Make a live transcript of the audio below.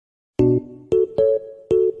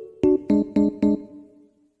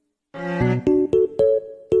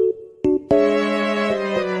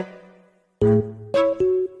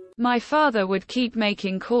My father would keep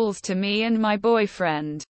making calls to me and my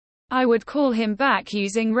boyfriend. I would call him back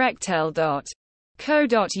using rectel.co.uk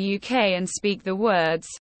and speak the words,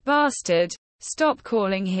 "Bastard, stop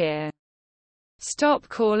calling here. Stop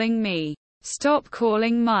calling me. Stop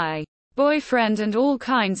calling my boyfriend and all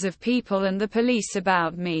kinds of people and the police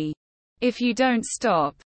about me. If you don't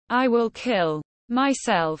stop, I will kill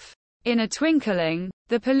myself." In a twinkling,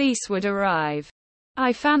 the police would arrive.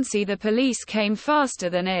 I fancy the police came faster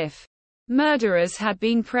than if murderers had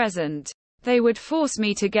been present. They would force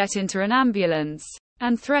me to get into an ambulance,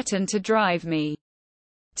 and threaten to drive me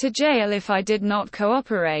to jail if I did not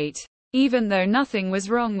cooperate, even though nothing was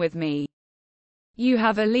wrong with me. You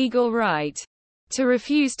have a legal right to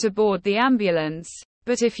refuse to board the ambulance,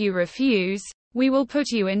 but if you refuse, we will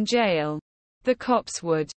put you in jail, the cops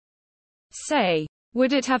would say.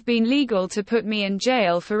 Would it have been legal to put me in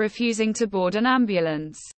jail for refusing to board an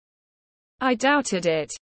ambulance? I doubted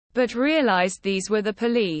it, but realized these were the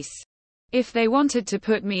police. If they wanted to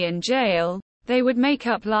put me in jail, they would make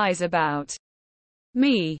up lies about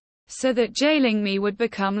me, so that jailing me would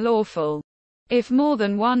become lawful. If more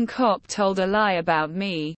than one cop told a lie about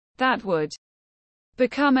me, that would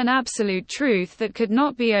become an absolute truth that could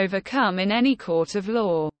not be overcome in any court of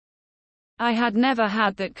law. I had never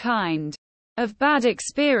had that kind of bad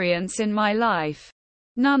experience in my life.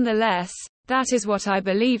 Nonetheless, that is what I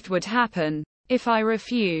believed would happen if I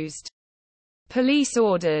refused police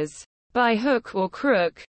orders. By hook or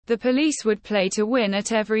crook, the police would play to win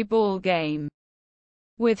at every ball game.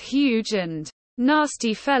 With huge and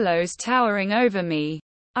nasty fellows towering over me,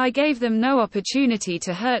 I gave them no opportunity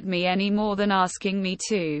to hurt me any more than asking me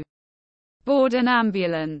to board an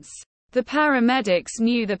ambulance. The paramedics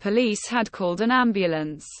knew the police had called an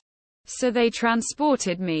ambulance, so they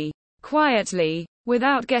transported me quietly,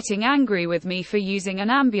 without getting angry with me for using an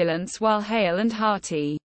ambulance while hale and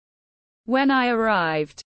hearty. When I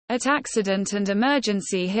arrived at Accident and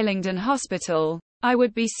Emergency Hillingdon Hospital, I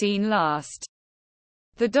would be seen last.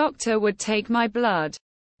 The doctor would take my blood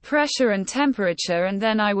pressure and temperature, and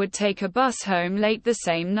then I would take a bus home late the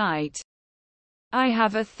same night. I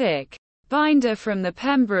have a thick binder from the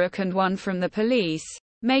Pembroke and one from the police,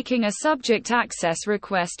 making a subject access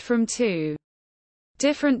request from two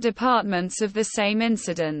different departments of the same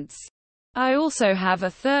incidents. I also have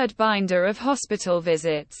a third binder of hospital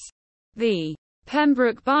visits. The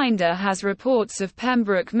Pembroke binder has reports of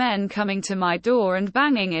Pembroke men coming to my door and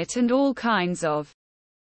banging it and all kinds of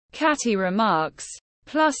catty remarks,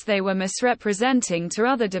 plus they were misrepresenting to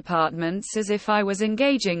other departments as if I was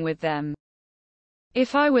engaging with them.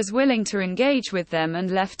 If I was willing to engage with them,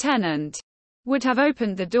 and Lieutenant would have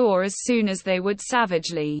opened the door as soon as they would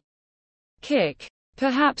savagely kick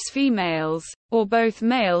perhaps females, or both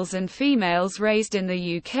males and females raised in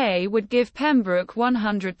the UK would give Pembroke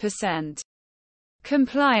 100%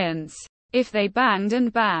 compliance if they banged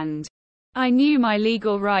and banged. I knew my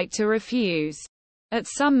legal right to refuse. At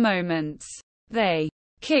some moments, they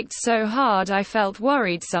kicked so hard I felt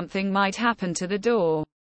worried something might happen to the door.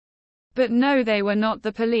 But no, they were not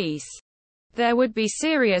the police. There would be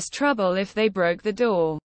serious trouble if they broke the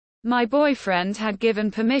door. My boyfriend had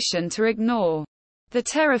given permission to ignore the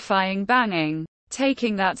terrifying banging,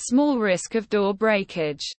 taking that small risk of door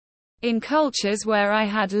breakage. In cultures where I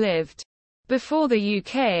had lived before the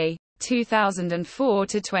UK, 2004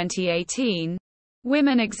 to 2018,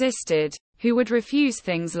 women existed who would refuse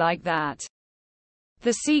things like that.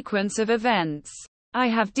 The sequence of events I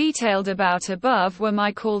have detailed about above were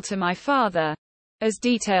my call to my father, as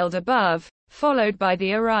detailed above, followed by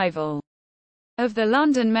the arrival of the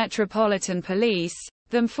London Metropolitan Police,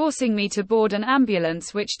 them forcing me to board an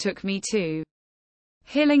ambulance which took me to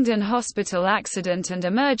Hillingdon Hospital Accident and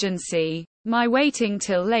Emergency, my waiting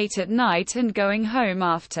till late at night and going home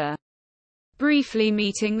after briefly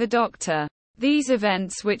meeting the doctor. These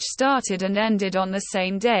events, which started and ended on the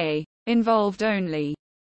same day, involved only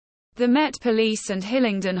the Met Police and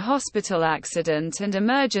Hillingdon Hospital Accident and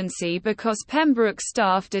Emergency because Pembroke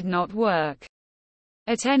staff did not work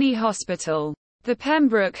at any hospital. The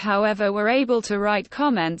Pembroke, however, were able to write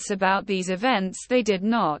comments about these events they did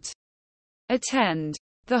not attend.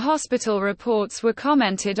 The hospital reports were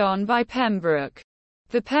commented on by Pembroke.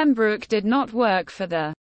 The Pembroke did not work for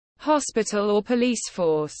the hospital or police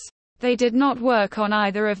force. They did not work on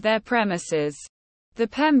either of their premises. The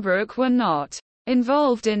Pembroke were not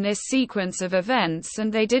involved in this sequence of events,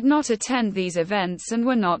 and they did not attend these events and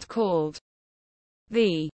were not called.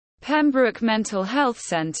 The Pembroke Mental Health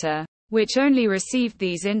Centre, which only received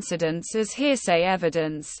these incidents as hearsay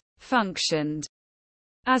evidence, functioned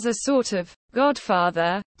as a sort of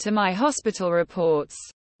godfather to my hospital reports.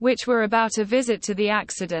 which were about a visit to the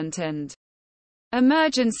accident and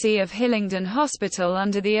emergency of Hillingdon Hospital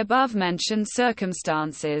under the above-mentioned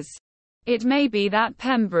circumstances. It may be that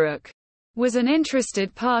Pembroke was an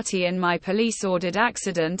interested party in my police-ordered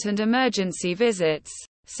accident and emergency visits,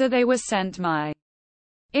 so they were sent my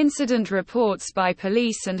incident reports by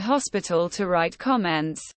police and hospital to write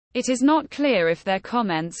comments. It is not clear if their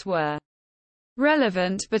comments were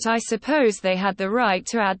relevant, but I suppose they had the right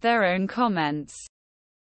to add their own comments.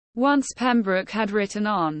 Once Pembroke had written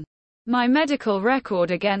on my medical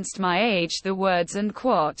record against my age the words and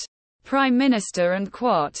quot, Prime Minister and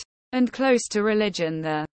quot, and close to religion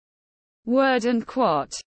the word and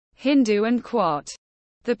quot, Hindu and quot.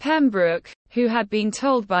 The Pembroke, who had been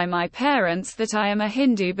told by my parents that I am a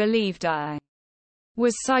Hindu, believed I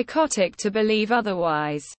was psychotic to believe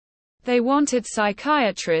otherwise. They wanted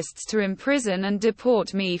psychiatrists to imprison and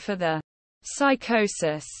deport me for the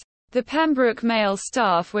psychosis. The Pembroke male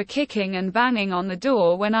staff were kicking and banging on the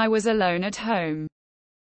door when I was alone at home.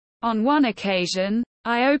 On one occasion,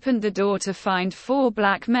 I opened the door to find 4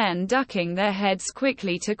 black men ducking their heads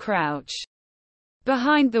quickly to crouch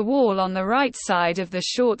behind the wall on the right side of the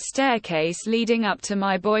short staircase leading up to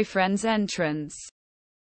my boyfriend's entrance.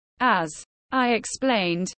 As I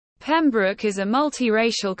explained, Pembroke is a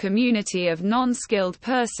multiracial community of non-skilled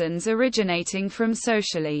persons originating from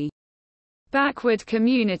socially backward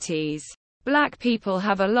communities. Black people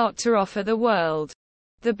have a lot to offer the world.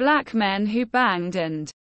 The black men who banged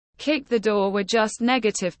and kicked the door were just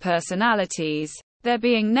negative personalities, there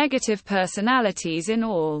being negative personalities in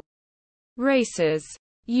all races.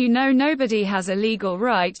 You know, nobody has a legal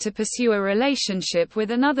right to pursue a relationship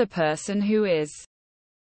with another person who is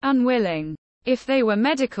unwilling. If they were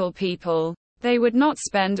medical people, they would not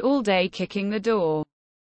spend all day kicking the door.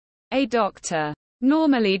 A doctor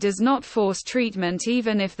normally does not force treatment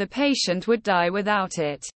even if the patient would die without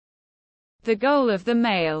it. The goal of the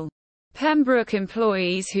male Pembroke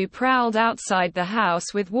employees who prowled outside the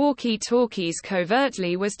house with walkie-talkies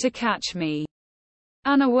covertly was to catch me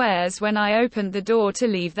unawares when I opened the door to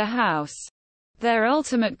leave the house. Their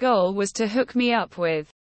ultimate goal was to hook me up with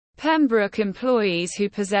Pembroke employees who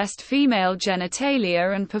possessed female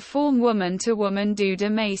genitalia and perform woman-to-woman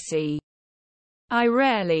do-de-macy. I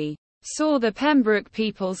rarely saw the Pembroke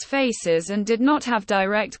people's faces and did not have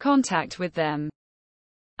direct contact with them.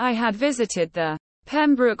 I had visited the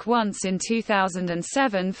Pembroke once in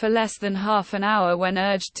 2007 for less than half an hour when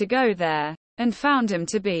urged to go there, and found him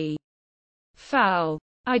to be foul.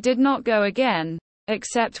 I did not go again,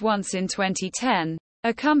 except once in 2010,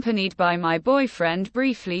 accompanied by my boyfriend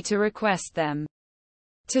briefly to request them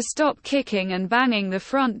to stop kicking and banging the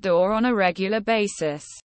front door on a regular basis.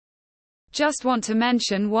 Just want to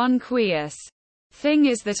mention one curious thing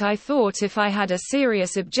is that I thought if I had a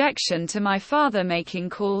serious objection to my father making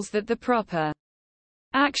calls that the proper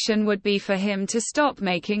action would be for him to stop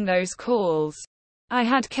making those calls. I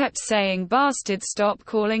had kept saying, "Bastard, stop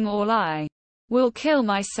calling," or "I will kill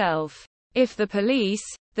myself." If the police,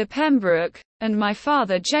 the Pembroke, and my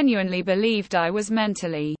father genuinely believed I was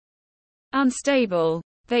mentally unstable,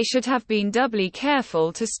 they should have been doubly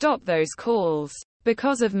careful to stop those calls,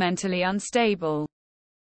 because of mentally unstable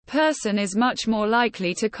person is much more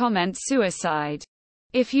likely to comment suicide.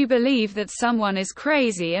 If you believe that someone is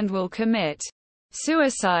crazy and will commit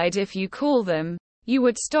suicide if you call them, you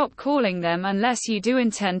would stop calling them unless you do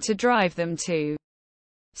intend to drive them to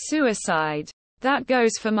suicide. That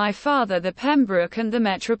goes for my father, the Pembroke, and the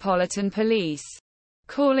Metropolitan Police.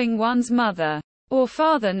 Calling one's mother or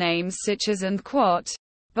father names such as and quot,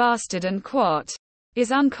 bastard and quot,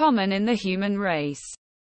 is uncommon in the human race.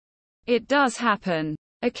 It does happen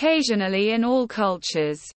occasionally in all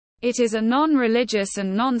cultures. It is a non-religious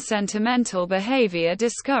and non-sentimental behavior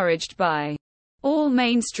discouraged by all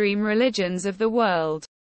mainstream religions of the world.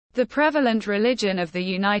 The prevalent religion of the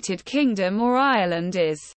United Kingdom or Ireland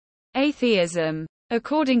is atheism,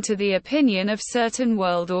 according to the opinion of certain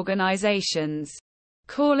world organizations.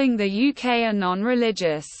 Calling the UK a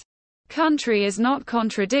non-religious country is not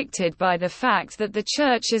contradicted by the fact that the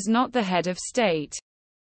church is not the head of state.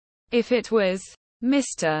 If it was,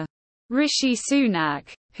 Mr. Rishi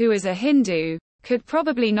Sunak, who is a Hindu, could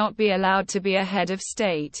probably not be allowed to be a head of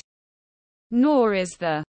state. Nor is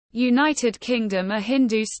the United Kingdom a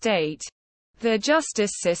Hindu state. The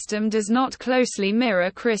justice system does not closely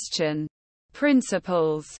mirror Christian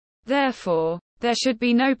principles. Therefore, there should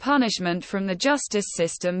be no punishment from the justice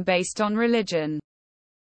system based on religion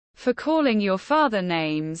for calling your father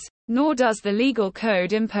names, nor does the legal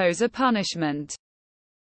code impose a punishment.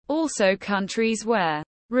 Also, countries where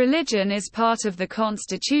religion is part of the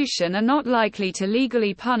constitution are not likely to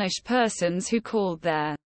legally punish persons who called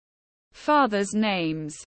their fathers'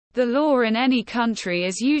 names. The law in any country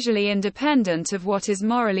is usually independent of what is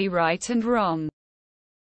morally right and wrong.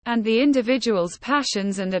 And the individual's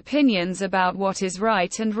passions and opinions about what is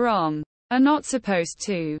right and wrong are not supposed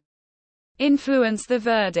to influence the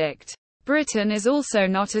verdict. Britain is also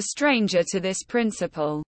not a stranger to this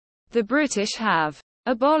principle. The British have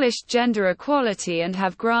abolished gender equality and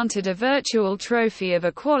have granted a virtual trophy of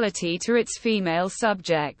equality to its female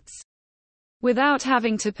subjects, without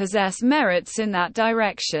having to possess merits in that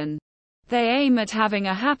direction. They aim at having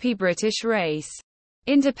a happy British race,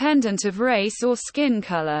 independent of race or skin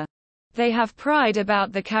color. They have pride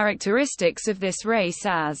about the characteristics of this race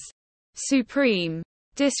as supreme,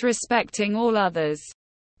 disrespecting all others.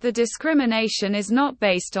 The discrimination is not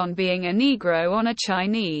based on being a Negro or a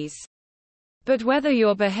Chinese, but whether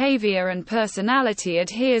your behavior and personality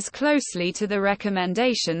adheres closely to the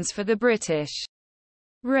recommendations for the British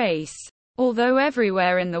race. Although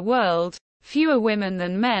everywhere in the world, fewer women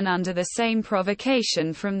than men under the same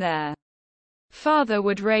provocation from their father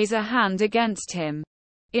would raise a hand against him.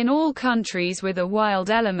 In all countries with a wild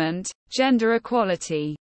element, gender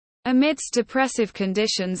equality, amidst oppressive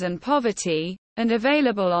conditions and poverty, and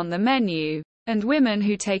available on the menu, and women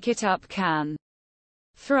who take it up can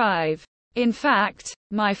thrive. In fact,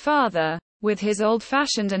 my father, with his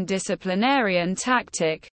old-fashioned and disciplinarian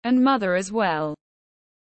tactic, and mother as well,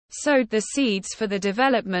 sowed the seeds for the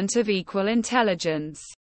development of equal intelligence.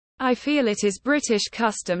 I feel it is British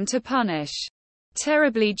custom to punish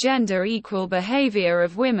terribly gender-equal behavior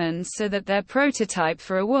of women so that their prototype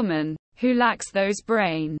for a woman, who lacks those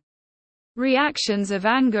brain reactions of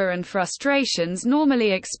anger and frustrations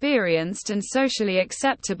normally experienced and socially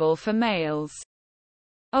acceptable for males.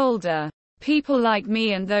 Older people like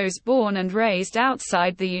me and those born and raised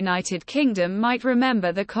outside the United Kingdom might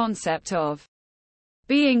remember the concept of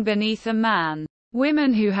being beneath a man.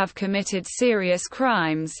 Women who have committed serious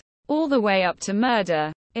crimes, all the way up to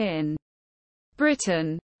murder, in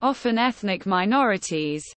Britain, often ethnic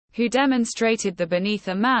minorities, who demonstrated the beneath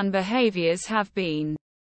a man behaviors have been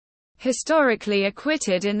historically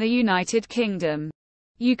acquitted in the United Kingdom.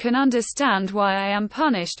 You can understand why I am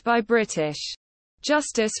punished by British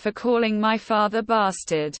justice for calling my father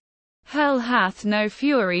bastard. Hell hath no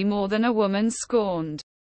fury more than a woman scorned.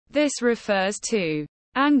 This refers to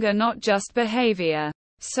anger, not just behavior.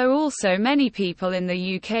 So also many people in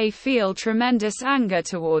the UK feel tremendous anger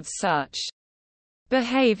towards such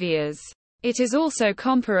behaviors. It is also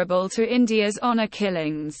comparable to India's honour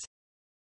killings.